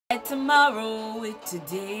tomorrow with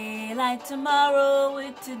today, like tomorrow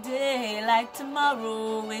with today, like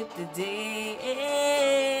tomorrow with today.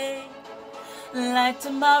 Like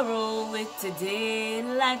tomorrow with today,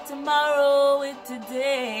 like tomorrow with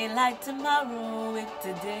today, like tomorrow with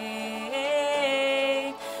today.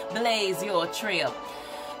 Blaze your trail.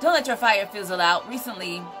 Don't let your fire fizzle out.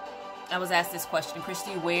 Recently, I was asked this question,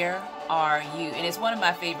 Christy, where are you? And it's one of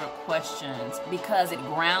my favorite questions because it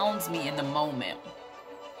grounds me in the moment.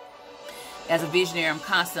 As a visionary, I'm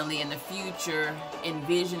constantly in the future,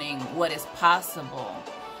 envisioning what is possible.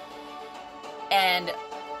 And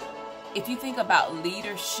if you think about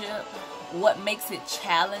leadership, what makes it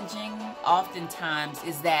challenging oftentimes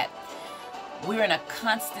is that we're in a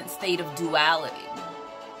constant state of duality.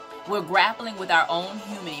 We're grappling with our own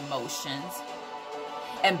human emotions,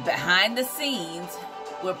 and behind the scenes,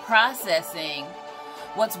 we're processing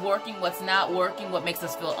what's working, what's not working, what makes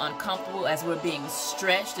us feel uncomfortable as we're being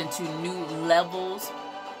stretched into new levels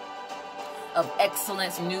of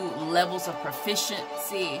excellence, new levels of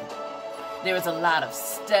proficiency. There is a lot of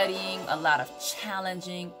studying, a lot of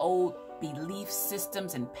challenging old belief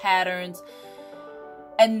systems and patterns.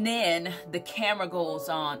 And then the camera goes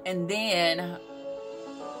on, and then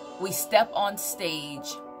we step on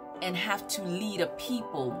stage and have to lead a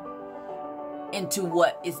people into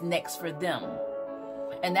what is next for them.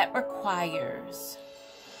 And that requires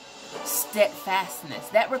steadfastness.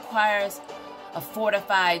 That requires a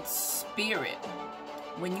fortified spirit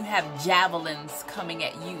when you have javelins coming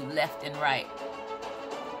at you left and right.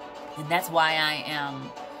 And that's why I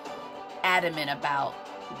am adamant about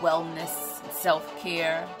wellness,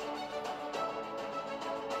 self-care.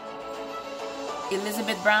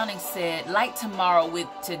 Elizabeth Browning said, like tomorrow with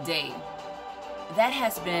today. That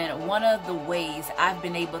has been one of the ways I've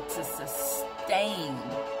been able to sustain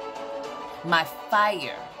my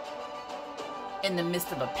fire in the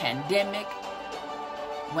midst of a pandemic.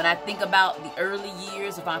 When I think about the early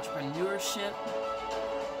years of entrepreneurship,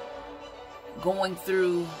 going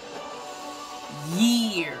through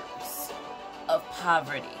years of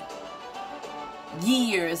poverty,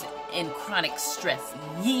 years in chronic stress,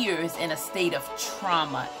 years in a state of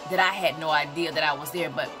trauma that I had no idea that I was there,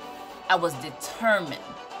 but I was determined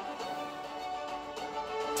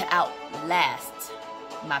to outlast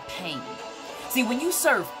my pain. See, when you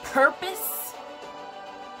serve purpose,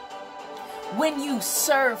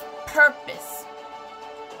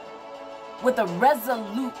 with a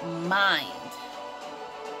resolute mind,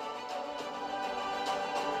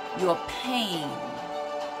 your pain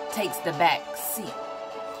takes the back seat.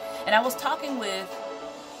 And I was talking with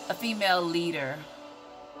a female leader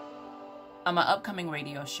on my upcoming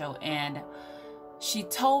radio show, and she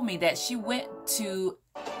told me that she went to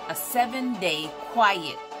a 7-day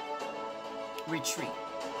quiet retreat.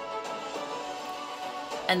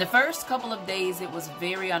 And the first couple of days, it was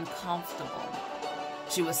very uncomfortable.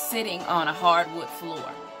 She was sitting on a hardwood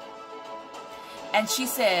floor. And she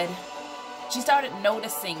said she started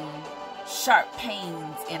noticing sharp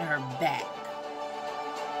pains in her back.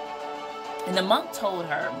 And the monk told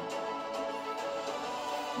her,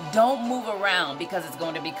 don't move around because it's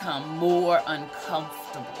going to become more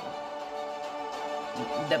uncomfortable.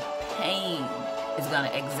 The pain is going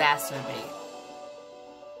to exacerbate.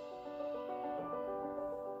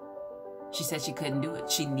 She said she couldn't do it.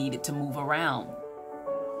 She needed to move around.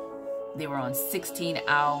 They were on 16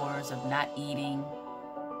 hours of not eating.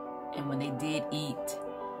 And when they did eat,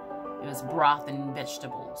 it was broth and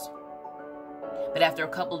vegetables. But after a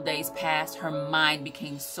couple of days passed, her mind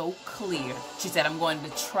became so clear. She said, I'm going to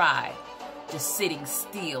try just sitting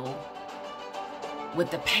still with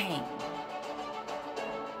the pain.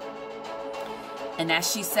 And as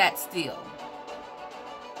she sat still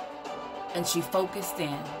and she focused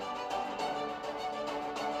in,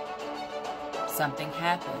 something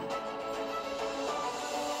happened.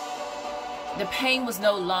 The pain was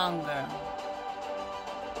no longer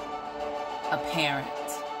apparent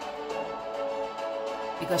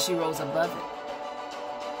because she rose above it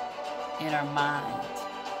in her mind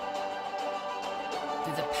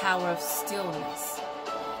through the power of stillness.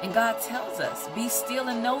 And God tells us, be still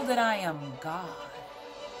and know that I am God.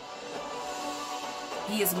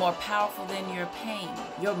 He is more powerful than your pain.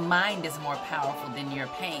 Your mind is more powerful than your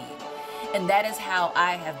pain. And that is how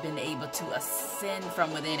I have been able to ascend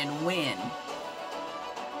from within and win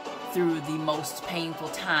through the most painful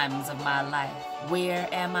times of my life. Where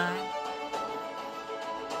am I?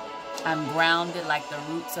 I'm grounded like the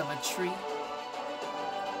roots of a tree.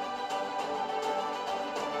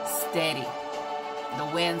 Steady. The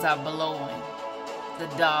winds are blowing. The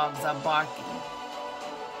dogs are barking.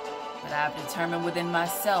 But I've determined within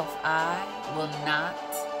myself, I will not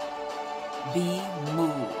be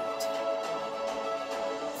moved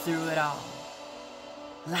through it all,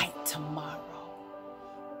 like tomorrow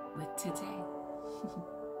with today.